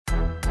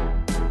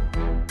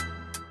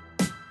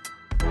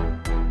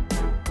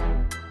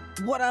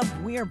What up?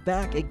 We are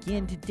back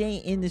again today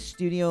in the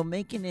studio,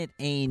 making it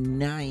a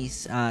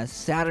nice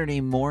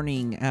Saturday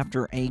morning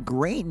after a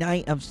great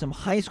night of some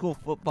high school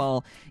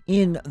football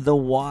in the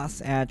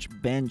Wasatch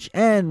Bench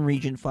and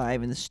Region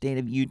 5 in the state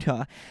of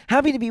Utah.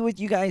 Happy to be with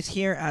you guys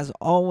here as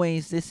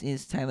always. This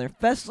is Tyler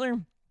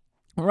Fessler.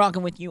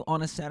 Rocking with you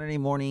on a Saturday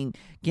morning,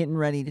 getting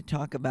ready to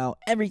talk about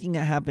everything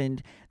that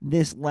happened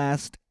this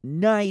last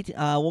night.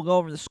 We'll go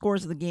over the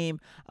scores of the game,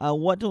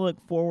 what to look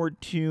forward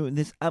to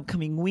this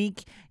upcoming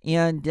week,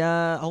 and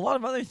a lot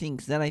of other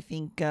things that I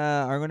think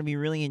are going to be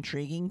really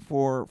intriguing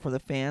for the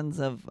fans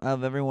of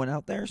everyone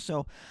out there.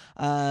 So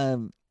I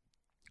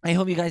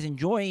hope you guys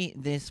enjoy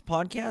this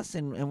podcast,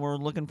 and we're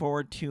looking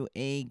forward to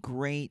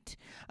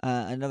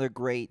another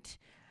great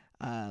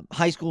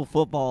high school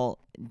football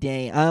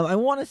day. I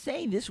want to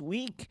say this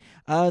week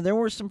there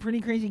were some pretty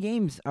crazy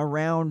games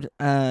around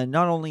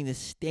not only the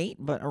state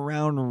but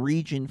around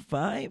Region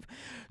 5.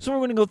 So we're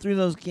going to go through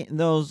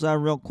those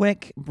real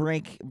quick,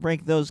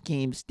 break those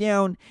games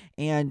down,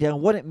 and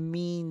what it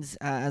means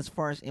as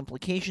far as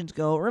implications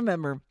go.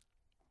 Remember,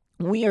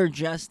 we are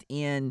just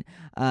in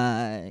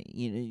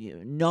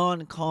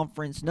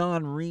non-conference,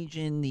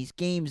 non-region. These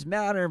games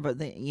matter, but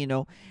they,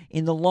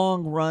 in the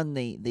long run,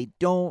 they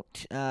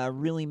don't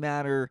really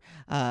matter.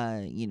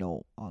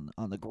 On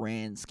the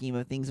grand scheme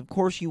of things. Of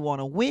course, you want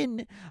to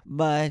win,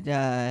 but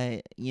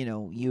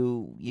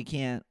you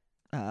can't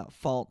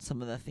fault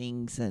some of the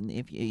things. And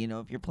if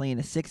you're playing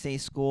a 6A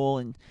school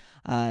and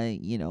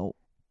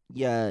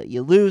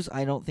you lose,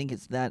 I don't think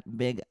it's that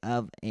big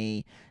of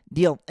a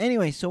deal.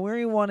 Anyway, so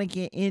we want to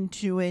get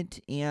into it,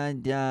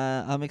 and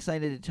I'm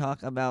excited to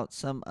talk about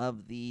some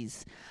of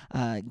these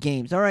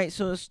games. All right,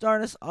 so to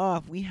start us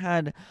off, we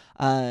had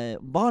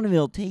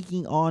Bonneville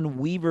taking on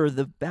Weber,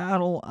 the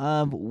Battle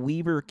of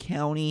Weber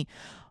County.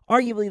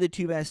 Arguably the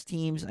two best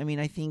teams. I mean,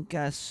 I think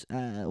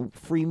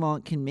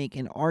Fremont can make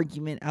an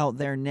argument out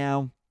there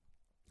now,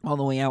 all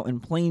the way out in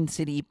Plain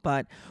City,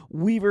 but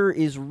Weber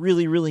is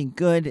really, really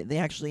good. They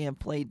actually have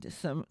played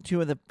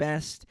two of the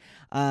best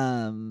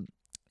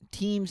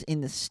teams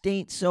in the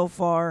state so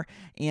far,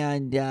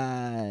 and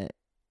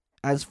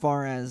as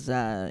far as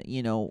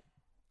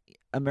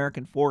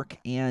American Fork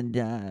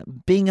and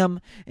Bingham,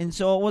 and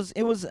so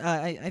it was.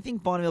 I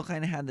think Bonneville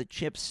kind of had the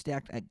chips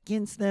stacked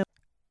against them.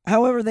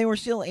 However, they were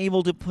still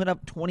able to put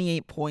up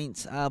 28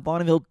 points.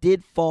 Bonneville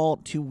did fall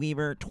to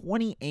Weber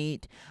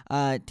 28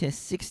 to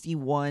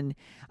 61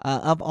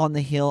 up on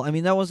the hill. I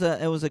mean, it was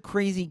a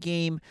crazy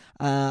game.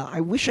 I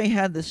wish I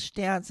had the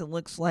stats. It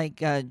looks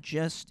like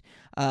just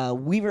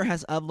Weber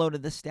has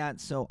uploaded the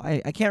stats, so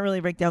I can't really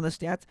break down the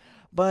stats.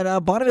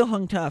 But Bonneville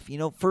hung tough.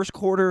 First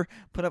quarter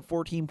put up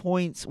 14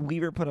 points.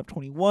 Weber put up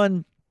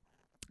 21.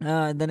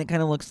 Then it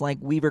kind of looks like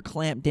Weber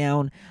clamped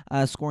down,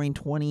 scoring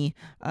 20,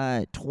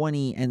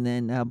 and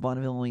then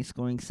Bonneville only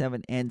scoring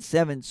 7 and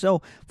 7.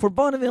 So for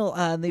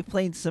Bonneville, they've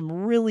played some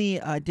really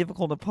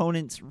difficult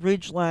opponents: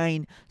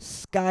 Ridgeline,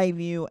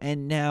 Skyview,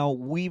 and now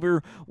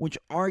Weber, which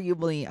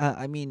arguably,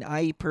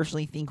 I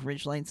personally think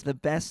Ridgeline's the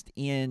best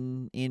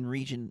in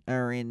region,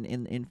 or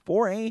in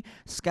 4A.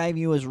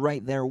 Skyview is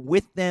right there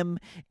with them,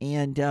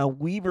 and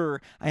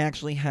Weber, I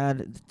actually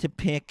had to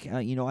pick.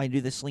 I do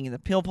the Sling and the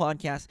Pill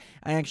podcast.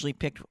 I actually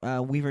picked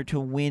Weber to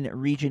win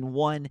Region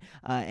 1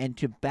 and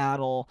to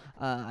battle,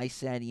 I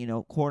said,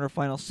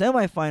 quarterfinals,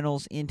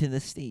 semifinals into the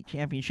state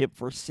championship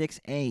for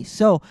 6A.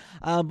 So,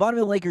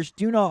 Bonneville Lakers,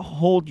 do not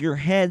hold your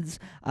heads.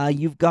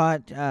 You've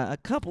got a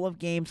couple of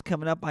games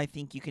coming up. I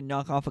think you can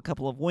knock off a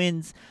couple of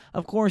wins.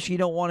 Of course, you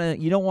don't want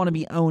to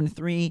be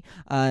 0-3.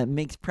 It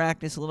makes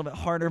practice a little bit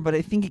harder, but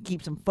I think it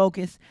keeps them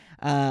focused.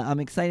 I'm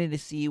excited to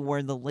see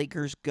where the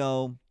Lakers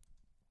go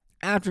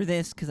after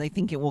this, because I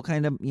think it will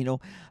kind of,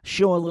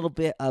 show a little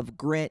bit of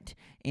grit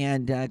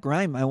and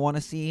grime. I want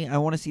to see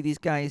these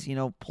guys,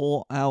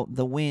 pull out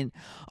the win.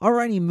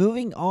 Alrighty,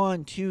 moving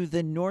on to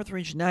the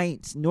Northridge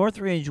Knights.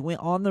 Northridge went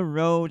on the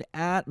road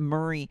at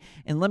Murray,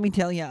 and let me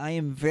tell you, I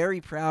am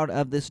very proud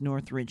of this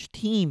Northridge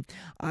team.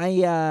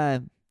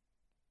 I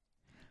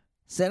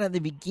said at the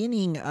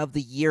beginning of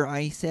the year,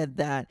 I said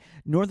that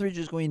Northridge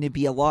is going to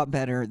be a lot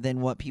better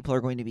than what people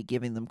are going to be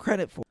giving them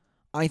credit for.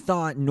 I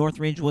thought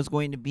Northridge was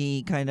going to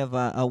be kind of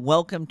a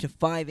welcome to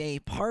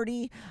 5A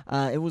party.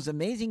 It was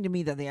amazing to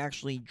me that they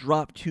actually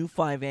dropped to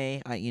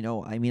 5A.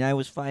 I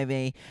was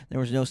 5A.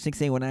 There was no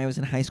 6A when I was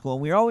in high school.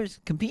 We were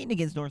always competing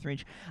against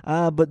Northridge,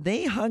 but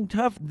they hung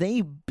tough.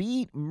 They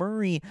beat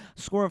Murray,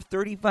 score of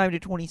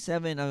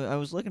 35-27. I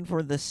was looking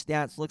for the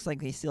stats. Looks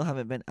like they still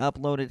haven't been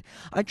uploaded.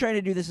 I try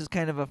to do this as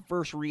kind of a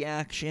first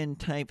reaction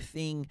type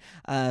thing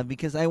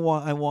because I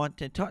want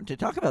to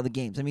talk about the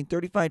games.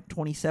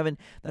 35-27.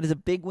 That is a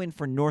big win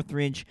for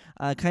Northridge,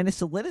 kind of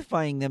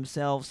solidifying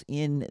themselves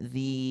in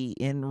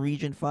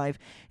Region 5,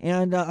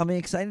 and I'm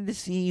excited to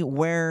see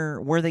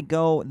where they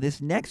go this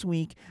next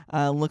week.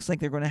 Looks like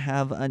they're going to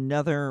have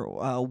another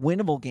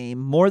winnable game,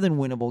 more than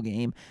winnable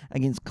game,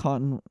 against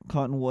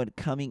Cottonwood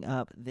coming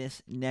up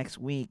this next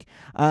week.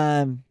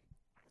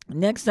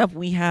 Next up,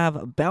 we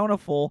have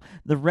Bountiful.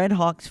 The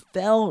Redhawks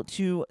fell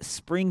to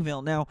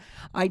Springville. Now,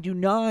 I do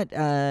not,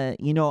 I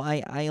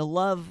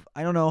love,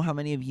 I don't know how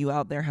many of you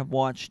out there have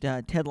watched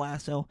Ted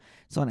Lasso.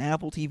 It's on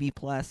Apple TV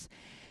Plus.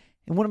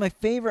 And one of my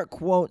favorite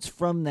quotes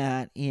from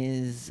that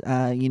is,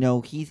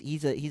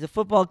 he's a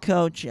football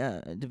coach,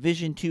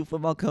 Division II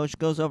football coach,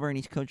 goes over and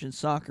he's coaching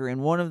soccer.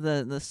 And one of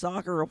the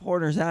soccer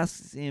reporters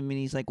asks him, and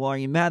he's like, well, are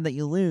you mad that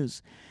you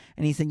lose?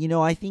 And he said,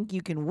 I think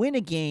you can win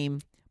a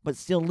game but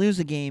still lose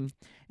a game.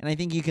 And I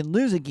think you can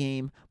lose a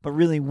game but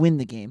really win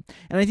the game.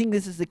 And I think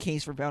this is the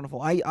case for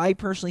Bountiful. I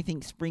personally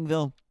think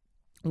Springville,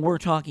 we're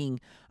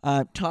talking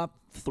top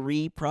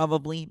 3,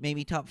 probably,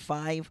 maybe top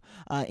 5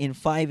 in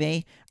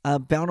 5A.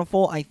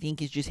 Bountiful, I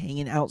think, is just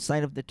hanging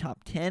outside of the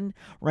top 10.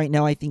 Right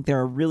now, I think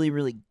they're a really,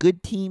 really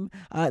good team.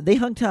 They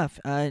hung tough,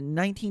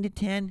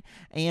 19-10.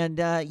 And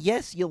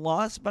yes, you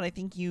lost, but I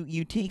think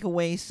you take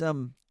away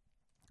some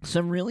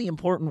really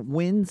important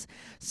wins,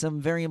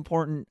 some very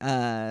important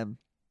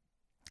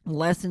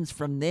lessons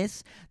from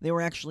this. They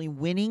were actually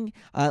winning.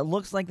 It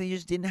looks like they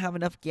just didn't have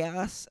enough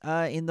gas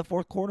in the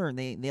fourth quarter.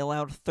 They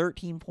allowed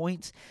 13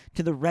 points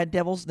to the Red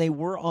Devils. They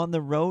were on the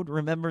road.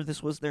 Remember,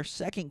 this was their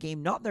second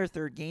game, not their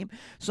third game.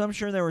 So I'm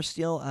sure there were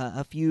still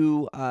a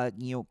few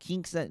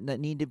kinks that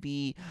need to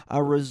be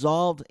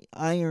resolved,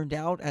 ironed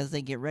out as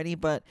they get ready.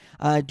 But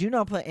do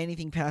not put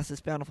anything past this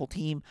Bountiful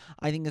team.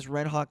 I think this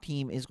Red Hawk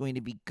team is going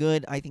to be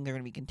good. I think they're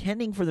going to be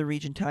contending for the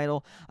region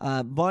title.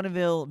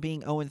 Bonneville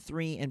being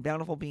 0-3 and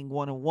Bountiful being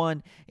 1-1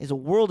 is a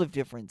world of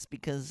difference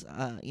because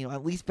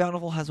at least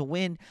Bountiful has a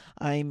win.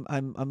 I'm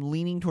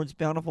leaning towards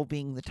Bountiful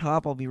being the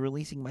top. I'll be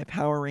releasing my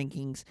power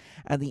rankings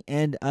at the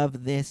end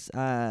of this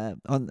on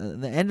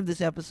the end of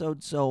this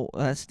episode, so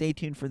stay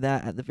tuned for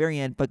that at the very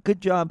end. But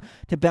good job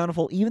to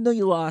Bountiful. Even though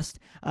you lost,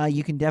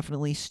 you can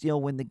definitely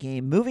still win the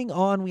game. Moving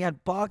on, we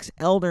had Box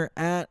Elder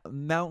at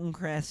Mountain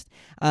Crest.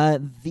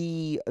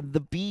 The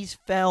Bees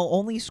fell,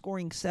 only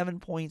scoring 7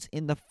 points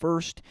in the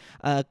first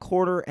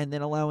quarter, and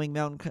then allowing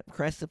Mountain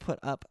Crest to put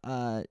up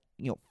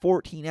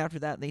 14 after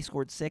that. They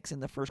scored 6 in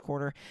the first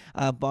quarter.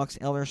 Box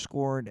Elder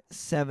scored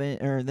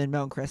 7, or then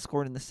Mountain Crest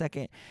scored in the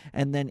second,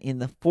 and then in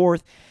the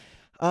fourth.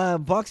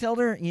 Box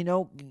Elder,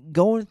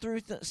 going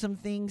through some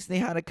things. They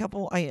had a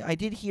couple. I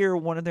did hear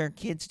one of their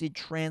kids did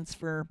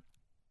transfer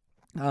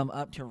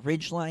up to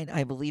Ridgeline,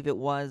 I believe it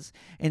was.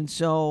 And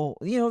so,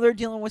 they're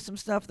dealing with some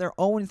stuff. They're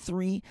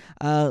 0-3,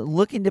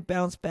 looking to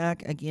bounce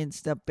back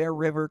against Bear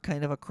River,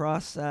 kind of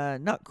across,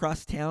 not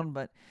cross town,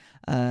 but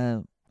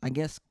I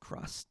guess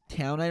cross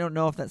town. I don't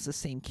know if that's the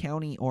same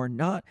county or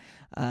not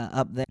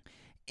up there.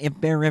 If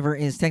Bear River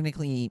is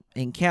technically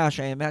in Cache,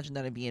 I imagine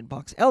that it'd be in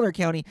Box Elder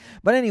County.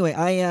 But anyway,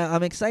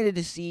 I'm excited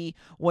to see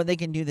what they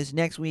can do this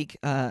next week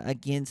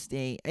against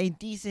a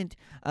decent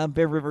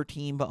Bear River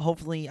team. But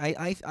hopefully,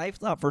 I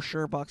thought for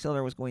sure Box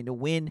Elder was going to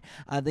win.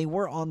 They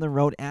were on the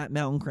road at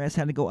Mountain Crest,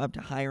 had to go up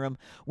to Hiram,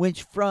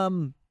 which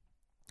from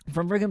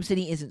Brigham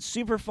City isn't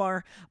super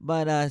far,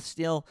 but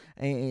still,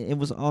 it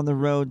was on the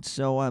road,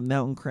 so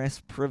Mountain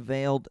Crest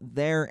prevailed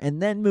there.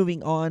 And then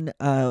moving on,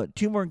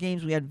 2 more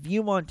games. We had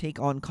Viewmont take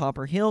on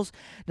Copper Hills.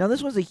 Now,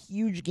 this was a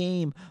huge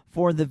game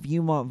for the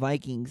Viewmont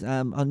Vikings.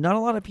 Not a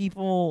lot of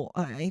people,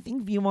 I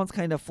think Viewmont's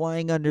kind of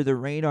flying under the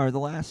radar the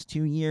last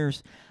 2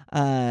 years.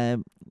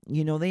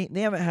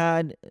 They haven't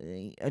had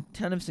a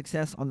ton of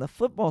success on the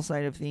football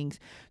side of things,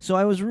 so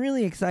I was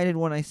really excited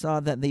when I saw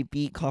that they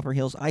beat Copper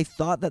Hills. I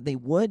thought that they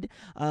would.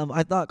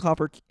 I thought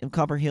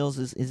Copper Hills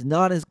is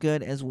not as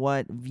good as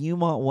what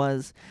Viewmont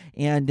was,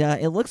 and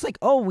it looks like,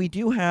 we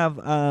do have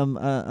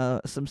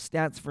some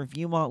stats for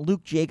Viewmont.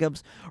 Luke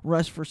Jacobs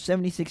rushed for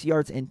 76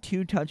 yards and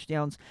 2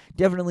 touchdowns.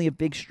 Definitely a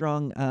big,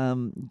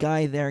 strong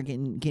guy there,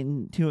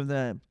 getting 2 of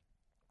the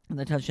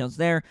touchdowns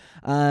there.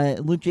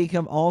 Luke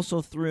Jacob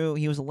also threw.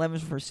 He was 11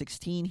 for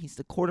 16. He's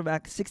the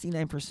quarterback,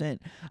 69%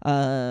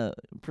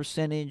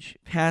 percentage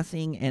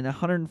passing and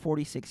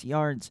 146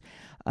 yards.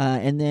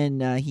 And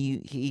then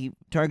he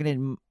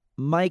targeted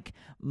Mike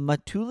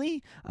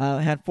Matuli,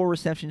 had 4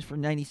 receptions for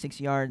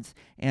 96 yards,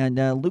 and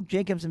Luke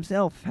Jacobs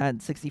himself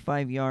had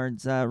 65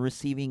 yards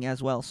receiving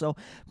as well. So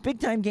big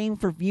time game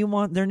for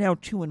Viewmont. They're now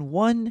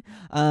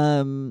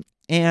 2-1.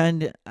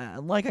 And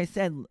like I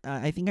said,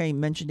 I think I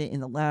mentioned it in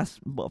the last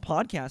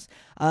podcast,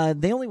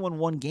 they only won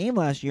 1 game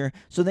last year,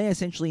 so they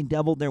essentially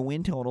doubled their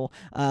win total,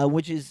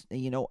 which is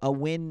a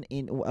win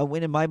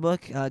in my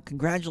book.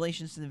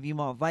 Congratulations to the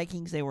Viewmont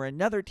Vikings. They were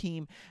another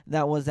team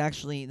that was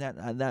actually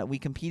that we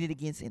competed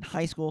against in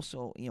high school,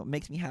 so it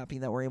makes me happy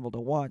that we're able to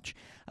watch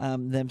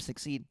them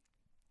succeed.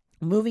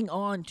 Moving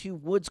on to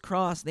Woods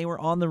Cross, they were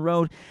on the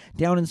road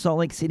down in Salt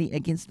Lake City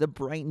against the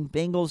Brighton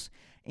Bengals,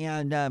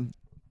 and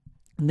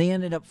they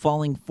ended up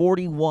falling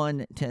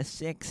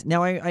 41-6.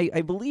 Now,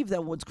 I believe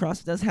that Woods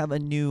Cross does have a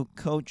new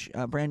coach,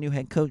 a brand new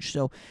head coach,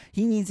 so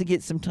he needs to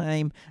get some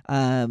time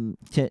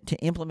to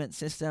implement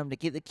system, to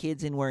get the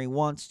kids in where he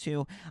wants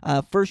to.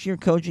 First-year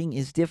coaching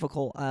is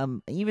difficult.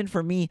 Even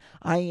for me,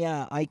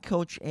 I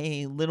coach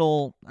a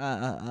little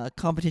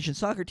competition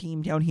soccer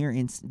team down here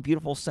in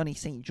beautiful sunny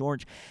St.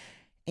 George.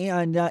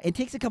 And it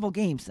takes a couple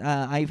games.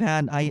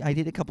 I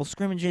did a couple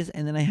scrimmages,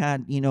 and then I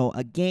had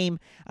a game.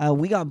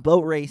 We got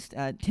boat raced.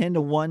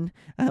 10-1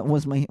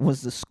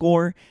 was the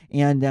score,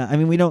 and I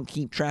mean we don't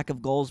keep track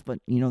of goals, but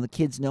the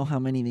kids know how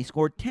many they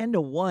scored.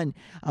 10-1.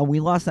 We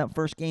lost that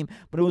first game,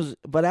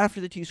 but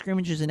after the two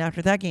scrimmages and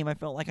after that game, I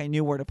felt like I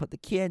knew where to put the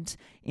kids,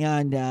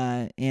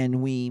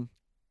 and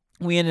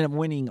we ended up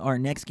winning our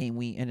next game.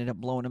 We ended up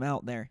blowing them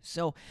out there.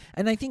 So,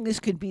 and I think this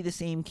could be the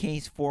same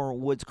case for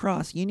Woods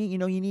Cross. You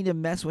need to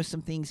mess with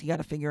some things. You got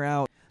to figure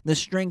out the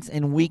strengths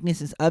and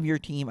weaknesses of your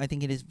team. I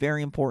think it is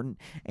very important.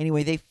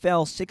 Anyway, they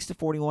fell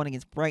 6-41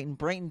 against Brighton.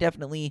 Brighton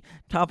definitely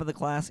top of the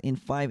class in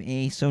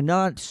 5A, so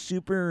not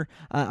super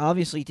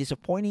obviously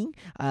disappointing,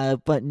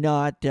 but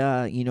not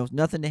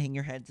nothing to hang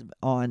your heads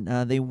on.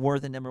 They were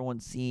the number 1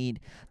 seed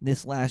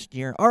this last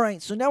year. All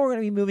right, so now we're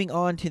going to be moving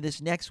on to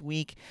this next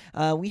week.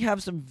 We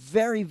have some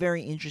very,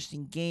 very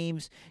interesting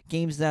games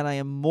that I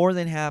am more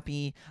than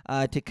happy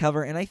to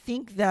cover, and I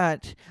think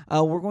that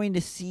we're going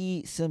to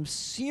see some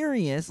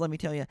serious, let me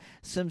tell you,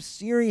 some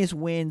serious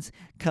wins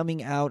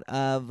coming out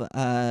of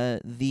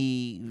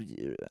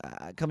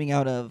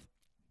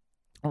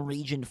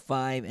Region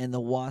 5 and the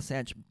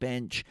Wasatch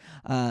Bench,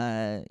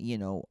 our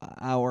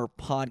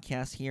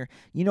podcast here.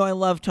 I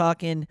love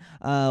talking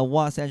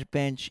Wasatch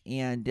Bench,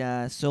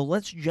 and so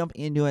let's jump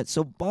into it.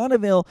 So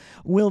Bonneville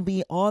will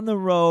be on the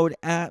road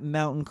at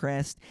Mountain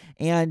Crest,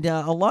 and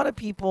a lot of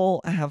people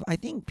have, I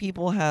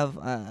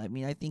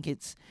think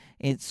it's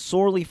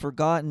sorely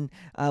forgotten.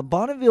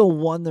 Bonneville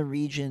won the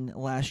region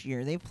last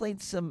year. They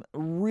played some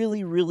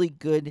really, really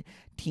good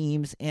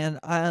teams, and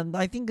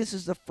I think this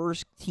is the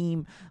first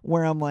team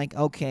where I'm like,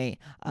 okay,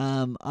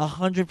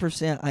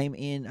 100% I'm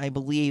in. I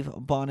believe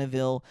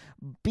Bonneville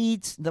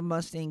beats the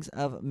Mustangs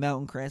of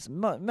Mountain Crest.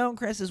 Mountain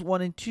Crest is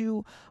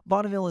 1-2.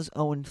 Bonneville is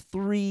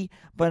 0-3.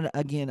 But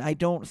again,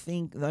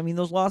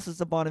 those losses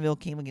to Bonneville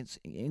came against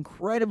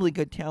incredibly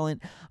good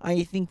talent.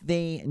 I think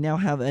they now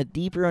have a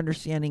deeper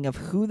understanding of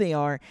who they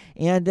are,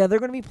 and they're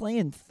going to be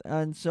playing.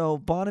 And so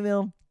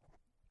Bonneville,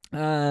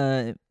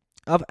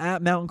 up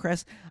at Mountain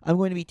Crest, I'm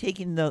going to be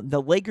taking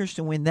the Lakers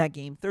to win that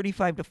game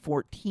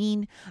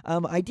 35-14.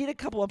 I did a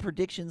couple of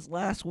predictions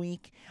last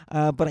week,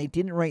 but I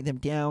didn't write them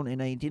down,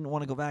 and I didn't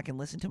want to go back and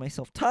listen to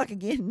myself talk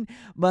again.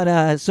 But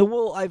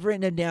I've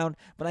written it down,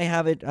 but I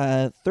have it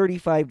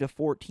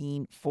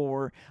 35-14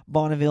 for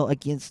Bonneville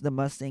against the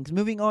Mustangs.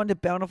 Moving on to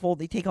Bountiful,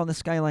 they take on the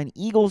Skyline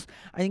Eagles.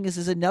 I think this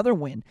is another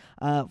win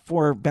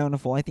for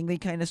Bountiful. I think they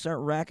kind of start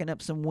racking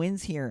up some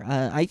wins here.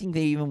 I think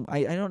they even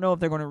I don't know if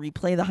they're going to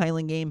replay the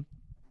Highland game,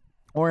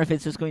 or if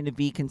it's just going to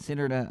be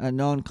considered a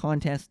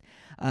non-contest.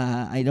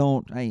 I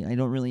don't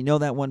really know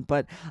that one,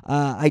 but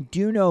I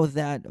do know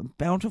that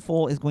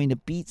Bountiful is going to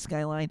beat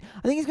Skyline.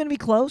 I think it's going to be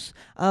close.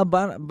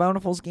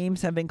 Bountiful's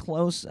games have been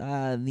close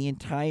the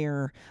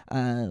entire,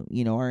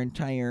 our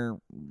entire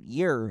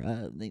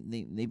year.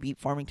 They beat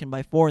Farmington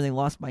by 4. They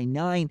lost by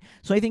 9.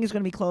 So I think it's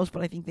going to be close,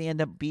 but I think they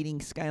end up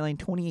beating Skyline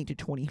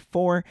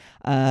 28-24.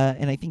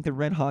 And I think the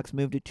Red Hawks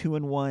moved to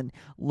 2-1,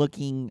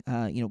 looking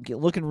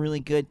really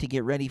good to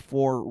get ready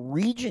for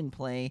region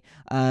play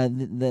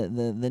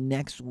the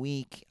next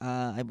week.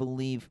 I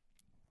believe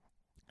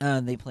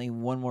they play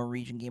one more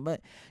region game.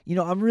 But,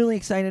 I'm really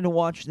excited to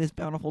watch this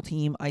Bountiful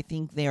team. I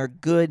think they are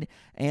good.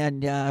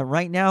 And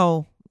right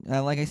now,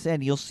 like I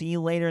said, you'll see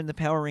later in the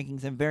power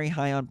rankings, I'm very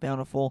high on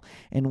Bountiful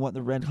and what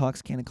the Red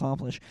Hawks can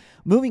accomplish.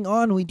 Moving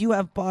on, we do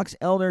have Box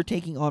Elder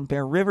taking on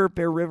Bear River.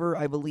 Bear River,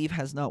 I believe,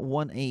 has not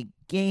won a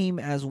game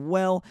as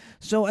well.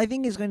 So I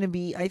think it's going to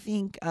be,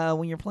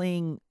 when you're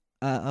playing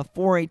a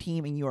 4A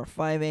team and you are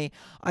 5A,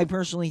 I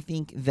personally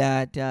think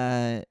that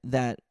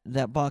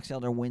that Box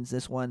Elder wins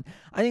this one.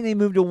 I think they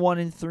move to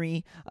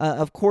 1-3.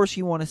 Of course,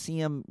 you want to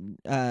see them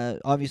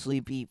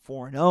obviously beat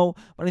 4-0,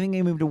 but I think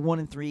they move to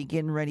 1-3,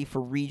 getting ready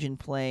for region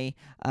play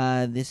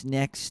this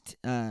next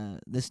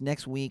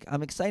week.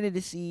 I'm excited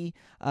to see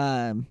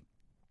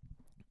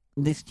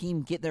this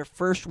team get their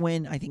first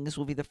win. I think this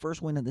will be the first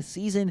win of the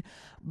season.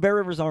 Bear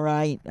River's all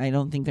right. I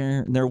don't think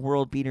they're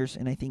world beaters,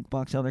 and I think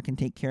Box Elder can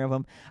take care of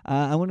them.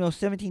 I'm going to go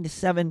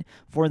 17-7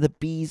 for the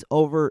Bees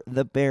over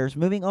the Bears.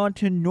 Moving on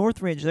to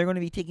Northridge, they're going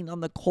to be taking on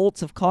the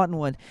Colts of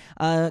Cottonwood.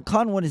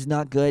 Cottonwood is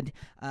not good.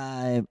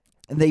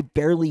 They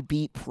barely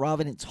beat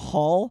Providence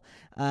Hall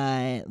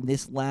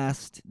this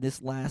last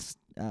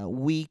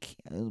week.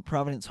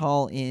 Providence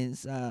Hall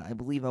is, I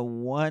believe, a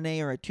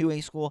 1A or a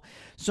 2A school,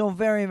 so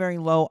very, very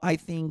low. I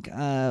think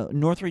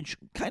Northridge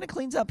kind of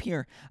cleans up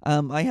here.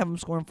 I have them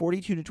scoring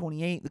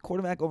 42-28. The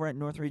quarterback over at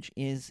Northridge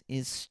is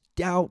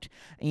stout,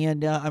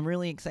 and I'm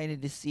really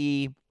excited to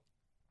see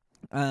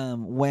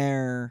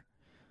where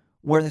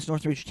this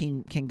Northridge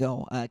team can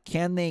go.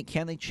 Can they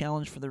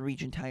challenge for the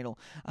region title?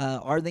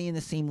 Are they in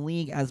the same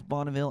league as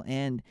Bonneville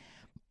and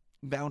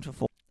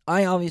Bountiful?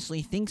 I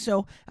obviously think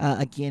so.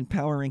 Again,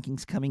 power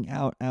rankings coming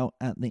out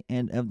at the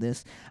end of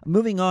this.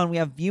 Moving on, we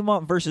have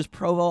Viewmont versus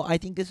Provo. I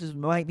think this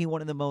might be one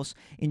of the most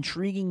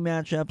intriguing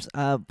matchups.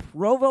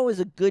 Provo is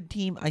a good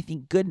team. I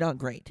think good, not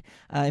great.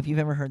 If you've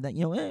ever heard that,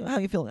 how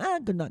you feeling?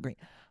 Good, not great.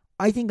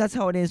 I think that's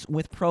how it is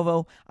with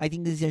Provo. I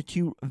think these are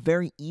two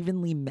very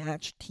evenly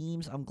matched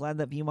teams. I'm glad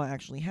that Viewmont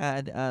actually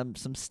had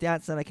some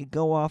stats that I could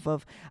go off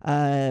of.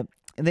 And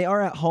they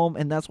are at home,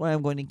 and that's why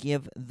I'm going to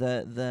give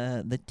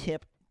the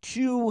tip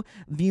to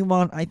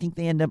Viewmont. I think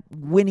they end up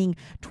winning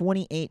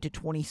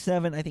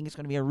 28-27. I think it's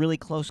going to be a really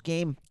close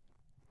game.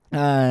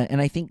 And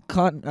I think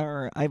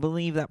I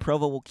believe that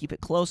Provo will keep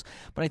it close,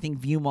 but I think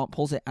Viewmont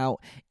pulls it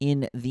out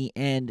in the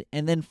end.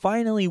 And then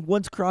finally,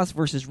 Woods Cross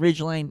versus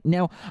Ridgeline.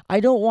 Now, I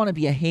don't want to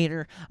be a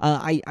hater.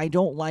 I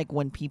don't like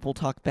when people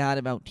talk bad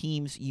about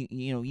teams.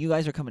 You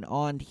guys are coming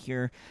on to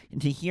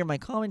hear my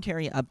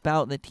commentary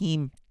about the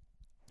team.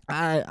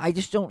 I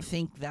just don't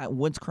think that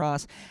Woods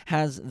Cross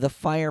has the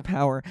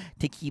firepower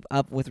to keep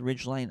up with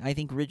Ridgeline. I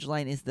think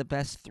Ridgeline is the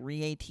best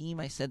 3A team.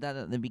 I said that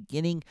at the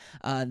beginning.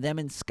 Them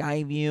and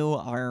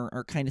Skyview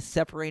are kind of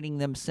separating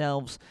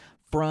themselves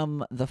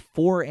from the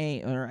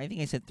 4A, or I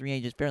think I said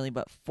 3A just barely,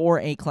 but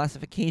 4A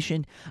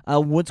classification.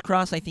 Woods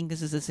Cross, I think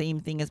this is the same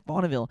thing as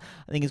Bonneville.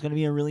 I think it's going to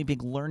be a really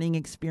big learning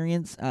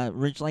experience.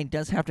 Ridgeline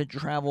does have to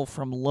travel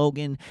from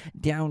Logan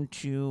down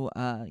to,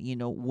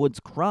 Woods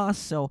Cross.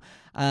 So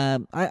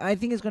I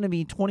think it's going to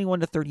be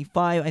 21-35.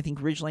 I think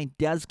Ridgeline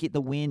does get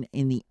the win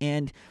in the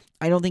end.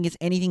 I don't think it's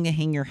anything to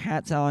hang your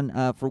hats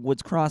on for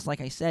Woods Cross.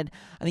 Like I said,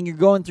 I think you're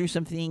going through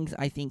some things.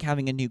 I think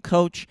having a new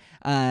coach,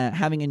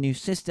 having a new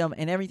system,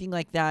 and everything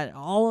like that,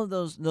 all of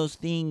those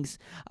things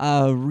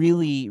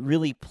really,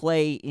 really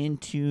play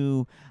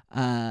into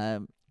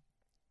the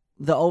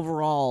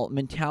overall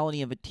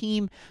mentality of a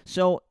team.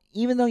 So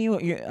even though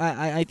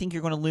I think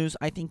you're going to lose,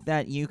 I think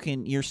that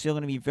you're still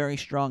going to be very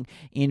strong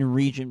in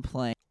region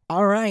play.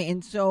 All right,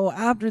 and so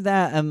after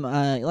that,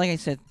 like I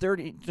said,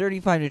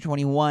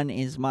 35-21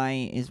 is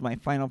my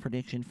final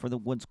prediction for the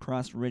Woods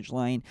Cross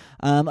Ridgeline.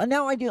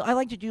 Now I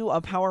like to do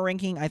a power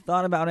ranking. I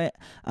thought about it.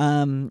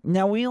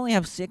 Now we only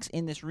have 6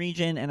 in this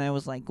region, and I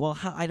was like, well,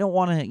 I don't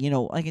want to,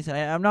 like I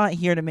said, I'm not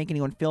here to make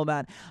anyone feel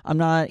bad. I'm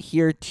not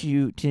here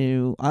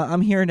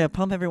I'm here to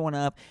pump everyone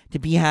up, to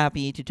be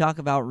happy, to talk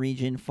about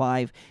Region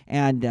 5,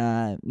 and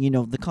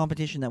the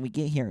competition that we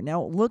get here.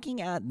 Now,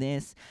 looking at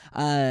this,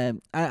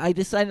 I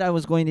decided I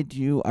was going to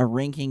do a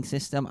ranking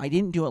system. I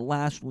didn't do it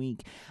last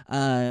week,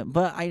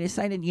 but I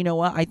decided, you know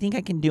what, I think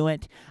I can do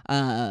it.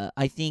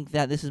 I think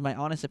that this is my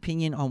honest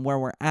opinion on where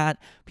we're at.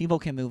 People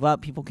can move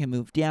up, people can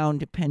move down,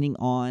 depending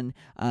on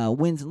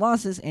wins and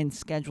losses and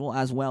schedule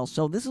as well.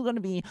 So this is going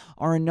to be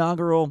our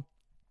inaugural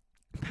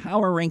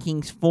power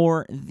rankings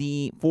for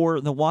the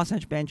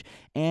Wasatch Bench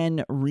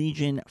and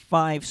Region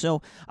 5.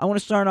 So I want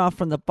to start off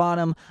from the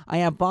bottom. I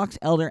have Box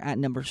Elder at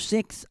number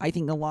 6. I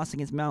think the loss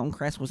against Mountain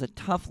Crest was a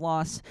tough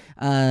loss.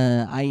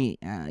 I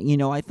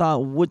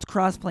thought Woods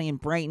Cross playing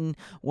Brighton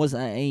was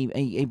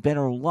a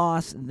better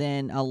loss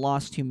than a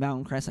loss to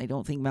Mountain Crest. I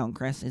don't think Mountain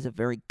Crest is a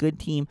very good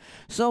team.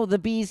 So the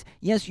Bees,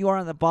 yes, you are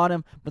on the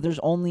bottom, but there's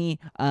only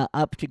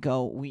up to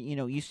go.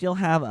 You still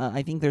have.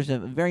 I think there's a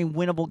very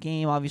winnable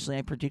game. Obviously,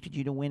 I predicted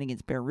you to win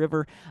against Bear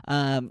River.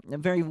 A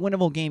very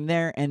winnable game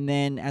there. And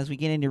then as we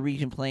get into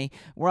region play,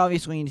 we're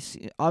obviously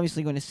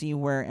going to see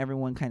where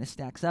everyone kind of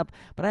stacks up.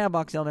 But I have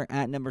Box Elder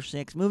at number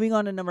 6. Moving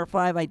on to number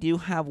 5, I do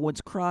have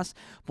Woods Cross.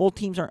 Both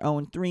teams are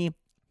 0-3.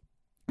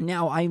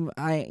 Now,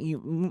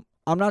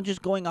 I'm not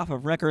just going off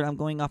of record, I'm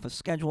going off of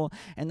schedule,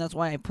 and that's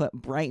why I put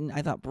Brighton.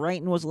 I thought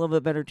Brighton was a little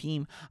bit better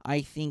team.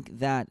 I think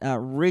that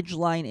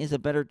Ridgeline is a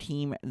better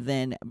team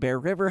than Bear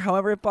River.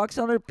 However, if Box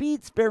Elder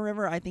beats Bear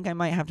River, I think I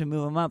might have to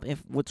move them up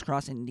if Woods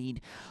Cross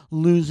indeed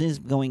loses,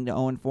 going to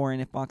 0-4,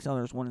 and if Box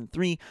Elder is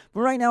 1-3.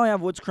 But right now I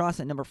have Woods Cross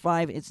at number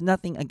 5. It's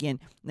nothing. Again,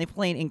 they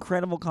play an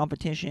incredible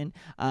competition.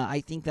 I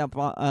think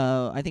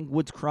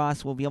Woods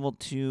Cross will be able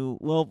to.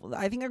 Well,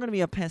 I think they're going to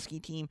be a pesky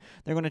team.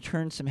 They're going to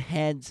turn some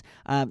heads.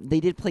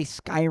 They did play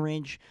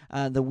Skyridge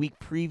the week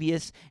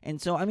previous, and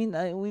so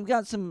we've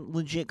got some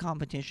legit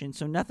competition,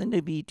 so nothing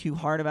to be too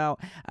hard about.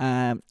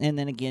 And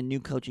then again, new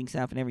coaching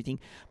staff and everything.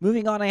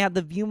 Moving on, I have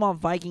the Viewmont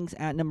Vikings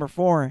at number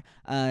 4.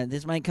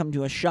 This might come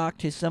to a shock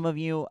to some of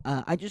you.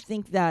 I just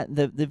think that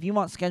the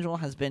Viewmont schedule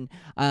has been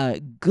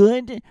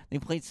good. They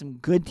played some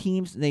good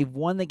teams. They've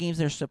won the games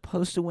they're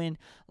supposed to win.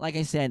 Like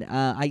I said,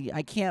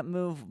 I can't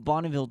move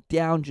Bonneville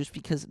down just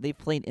because they've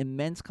played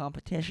immense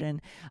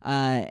competition,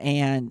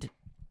 and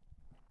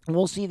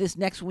we'll see this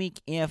next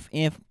week if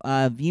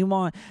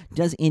Viewmont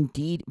does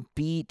indeed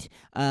beat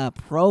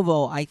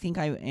Provo. I think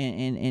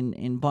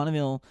in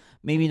Bonneville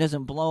maybe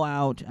doesn't blow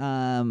out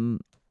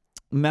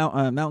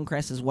Mountain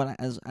Crest as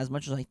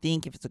much as I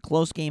think. If it's a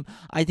close game,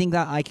 I think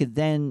that I could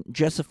then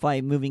justify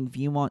moving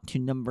Viewmont to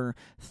number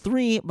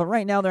 3. But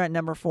right now they're at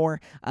number 4.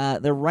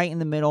 They're right in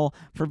the middle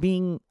for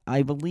being,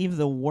 I believe,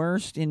 the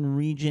worst in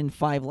Region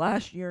 5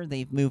 last year.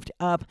 They've moved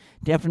up.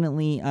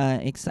 Definitely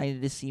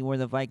excited to see where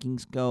the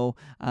Vikings go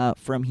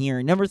from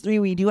here. Number 3,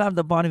 we do have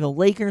the Bonneville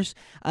Lakers.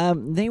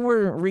 They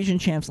were region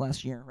champs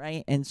last year,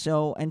 right? And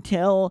so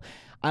until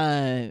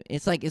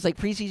it's like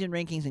preseason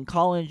rankings in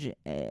college.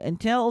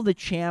 Until the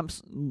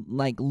champs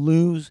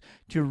lose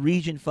to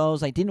region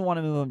foes. I didn't want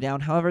to move them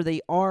down. However,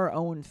 they are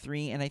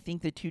 0-3, and I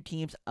think the two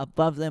teams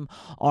above them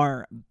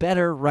are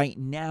better right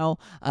now.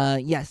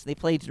 Yes, they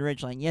played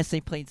Ridgeline. Yes,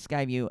 they played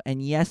Skyview.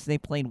 And yes, they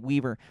played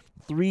Weaver.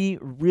 3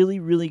 really,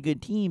 really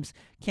good teams.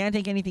 Can't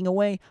take anything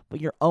away,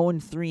 but you're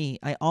 0-3.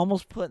 I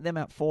almost put them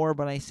at 4,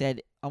 but I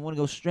said I'm going to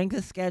go strength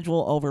of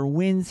schedule over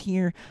wins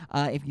here.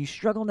 If you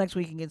struggle next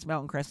week against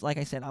Mountain Crest, like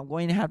I said, I'm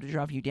going to have to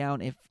drop you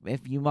down if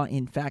Viewmont,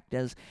 in fact,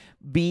 does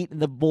beat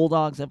the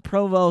Bulldogs of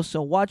Provo.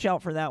 So watch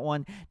out for that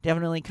one.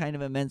 Definitely kind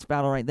of immense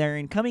battle right there.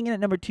 And coming in at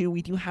number 2,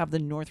 we do have the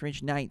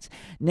Northridge Knights.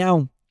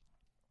 Now,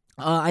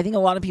 I think a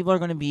lot of people are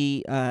going to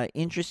be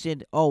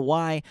interested.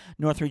 Why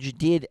Northridge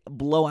did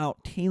blow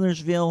out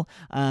Taylorsville.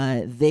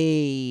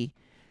 They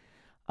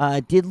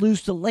did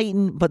lose to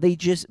Layton, but they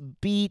just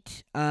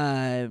beat.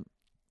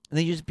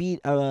 They just beat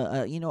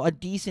a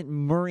decent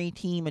Murray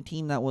team, a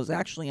team that was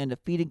actually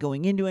undefeated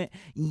going into it.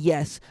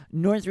 Yes,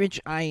 Northridge,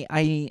 I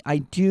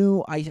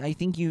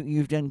think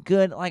you've done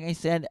good. Like I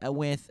said,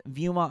 with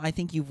Viewmont, I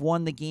think you've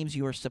won the games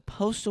you were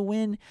supposed to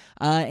win.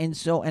 And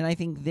I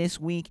think this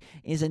week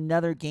is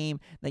another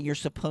game that you're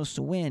supposed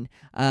to win.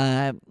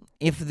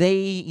 If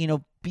they,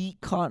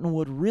 beat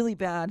Cottonwood really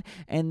bad,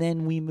 and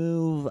then we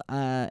move,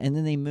 and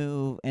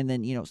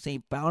then say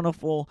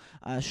Bountiful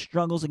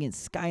struggles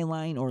against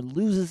Skyline or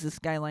loses to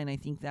Skyline, I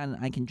think that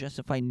I can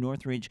justify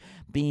Northridge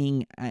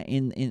being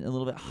in a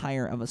little bit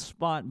higher of a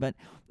spot. But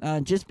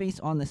just based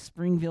on the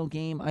Springville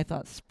game, I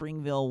thought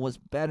Springville was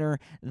better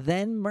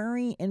than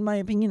Murray, in my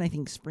opinion. I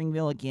think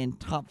Springville, again,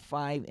 top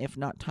 5, if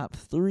not top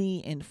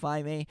 3 in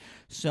 5A.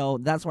 So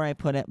that's where I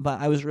put it, but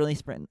I was really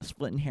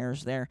splitting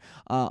hairs there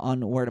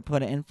on where to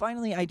put it. And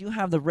finally, I do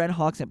have the Red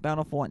Hawks at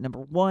Bountiful at number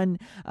 1.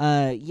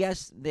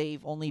 Yes,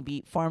 they've only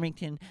beat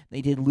Farmington.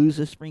 They did lose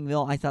to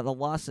Springville. I thought the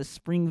loss to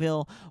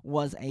Springville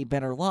was a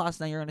better loss.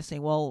 Now you're going to say,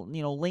 well,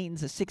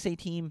 Layton's a 6A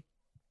team.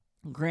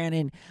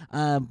 Granted,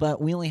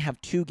 but we only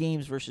have 2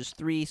 games versus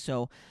 3,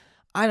 so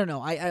I don't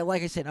know. I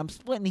like I said, I'm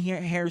splitting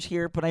hairs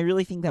here, but I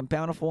really think that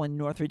Bountiful and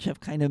Northridge have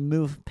kind of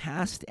moved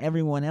past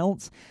everyone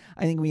else.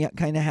 I think we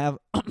kind of have,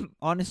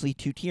 honestly,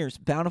 2 tiers.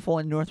 Bountiful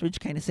and Northridge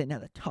kind of sitting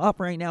at the top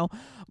right now.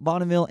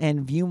 Bonneville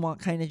and Viewmont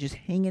kind of just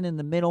hanging in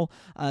the middle,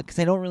 because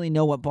I don't really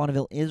know what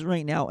Bonneville is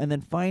right now. And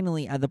then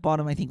finally, at the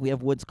bottom, I think we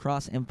have Woods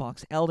Cross and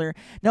Box Elder.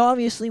 Now,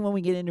 obviously, when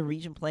we get into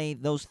region play,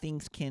 those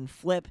things can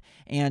flip,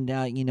 and,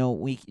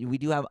 we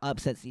do have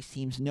upsets. These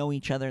teams know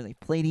each other. They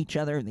played each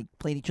other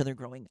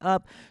growing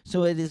up.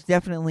 So it is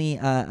definitely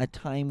a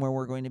time where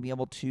we're going to be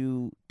able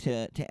to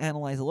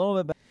analyze a little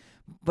bit better.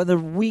 But the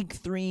week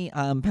 3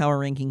 power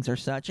rankings are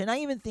such, and I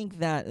even think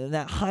that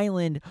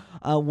Highland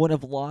would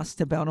have lost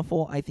to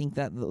Bountiful. I think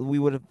that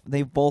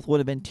they both would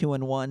have been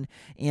 2-1.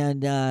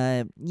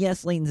 And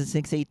yes, Layton's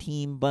a 6A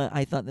team, but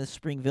I thought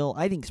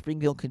I think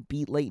Springville could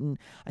beat Layton.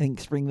 I think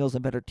Springville's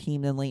a better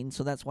team than Layton,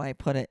 so that's why I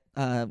put it,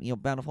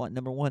 Bountiful at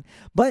number 1.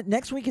 But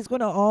next week is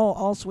going to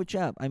all switch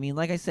up. I mean,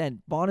 like I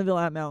said, Bonneville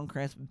at Mountain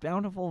Crest,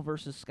 Bountiful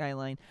versus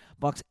Skyline,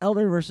 Box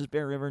Elder versus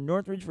Bear River,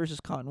 Northridge versus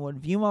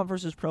Cottonwood, Viewmont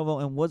versus Provo,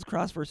 and Woods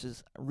Cross versus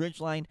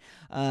Ridgeline.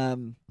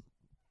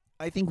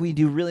 I think we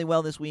do really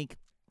well this week.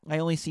 I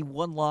only see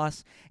 1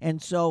 loss,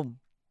 and so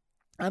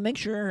make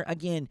sure,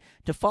 again,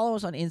 to follow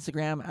us on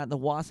Instagram at the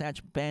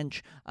Wasatch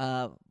Bench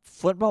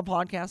Football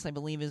Podcast, I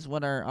believe is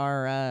what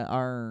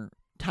our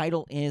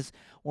title is.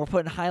 We're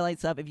putting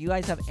highlights up. If you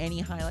guys have any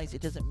highlights,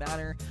 it doesn't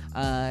matter.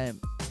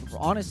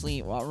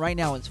 Honestly, right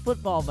now it's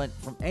football, but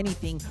from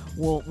anything,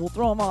 we'll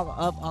throw them all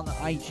up on the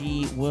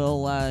IG.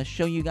 We'll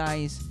show you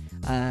guys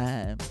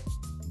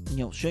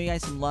show you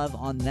guys some love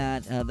on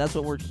that. That's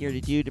what we're here to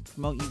do, to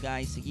promote you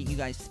guys, to get you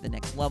guys to the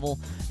next level.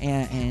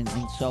 And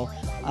so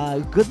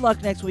good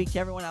luck next week to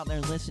everyone out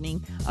there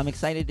listening. I'm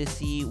excited to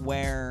see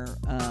where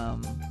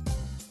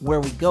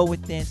we go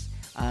with this.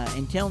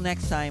 Until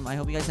next time, I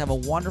hope you guys have a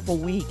wonderful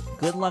week.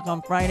 Good luck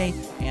on Friday,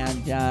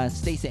 and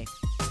stay safe.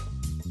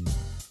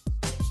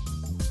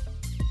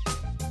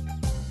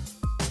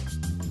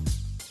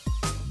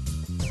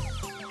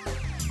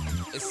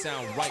 It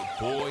sound right,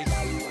 boys.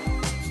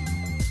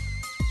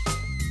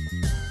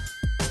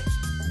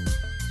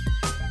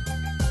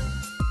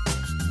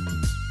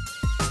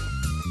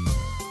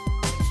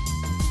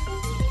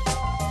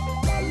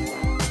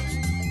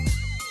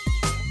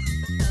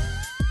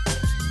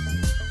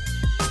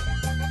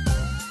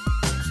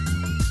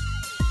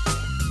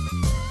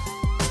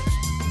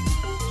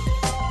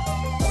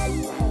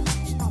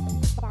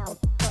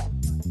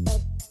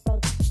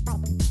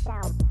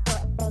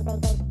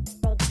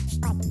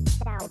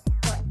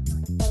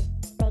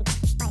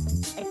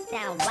 It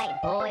sound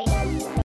right, boy.